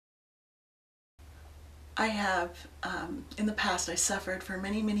I have, in the past, I suffered for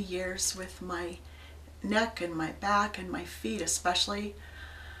many, many years with my neck and my back and my feet especially.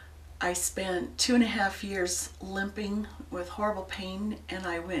 I spent 2.5 years limping with horrible pain, and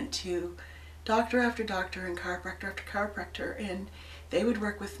I went to doctor after doctor and chiropractor after chiropractor, and they would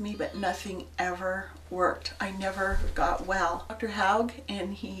work with me, but nothing ever worked. I never got well. Dr. Haug,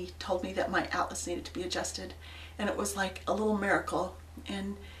 and he told me that my atlas needed to be adjusted, and it was like a little miracle.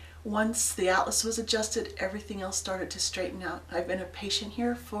 And once the atlas was adjusted, everything else started to straighten out. I've been a patient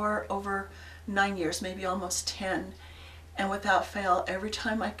here for over 9 years, maybe almost 10. And without fail, every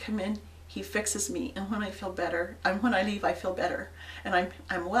time I come in, he fixes me. And when I feel better, when I leave, I feel better. And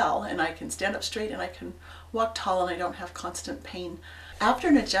I'm well, and I can stand up straight, and I can walk tall, and I don't have constant pain. After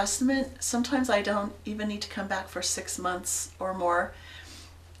an adjustment, sometimes I don't even need to come back for 6 months or more.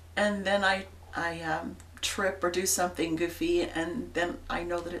 And then I trip or do something goofy, and then I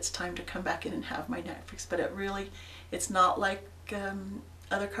know that it's time to come back in and have my neck fixed. But it's not like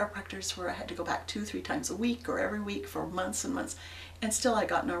other chiropractors where I had to go back 2-3 times a week or every week for months and months, and still I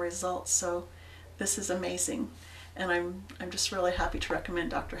got no results. So this is amazing, and I'm just really happy to recommend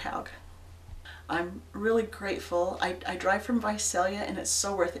Dr. Haug. I'm really grateful. I drive from Visalia, and it's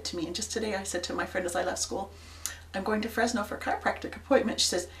so worth it to me. And just today I said to my friend as I left school, I'm going to Fresno for a chiropractic appointment. She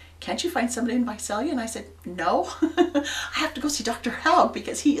says, can't you find somebody in Visalia? And I said, no, I have to go see Dr. Haug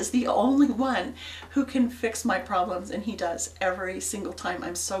because he is the only one who can fix my problems, and he does every single time.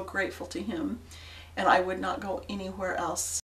 I'm so grateful to him, and I would not go anywhere else.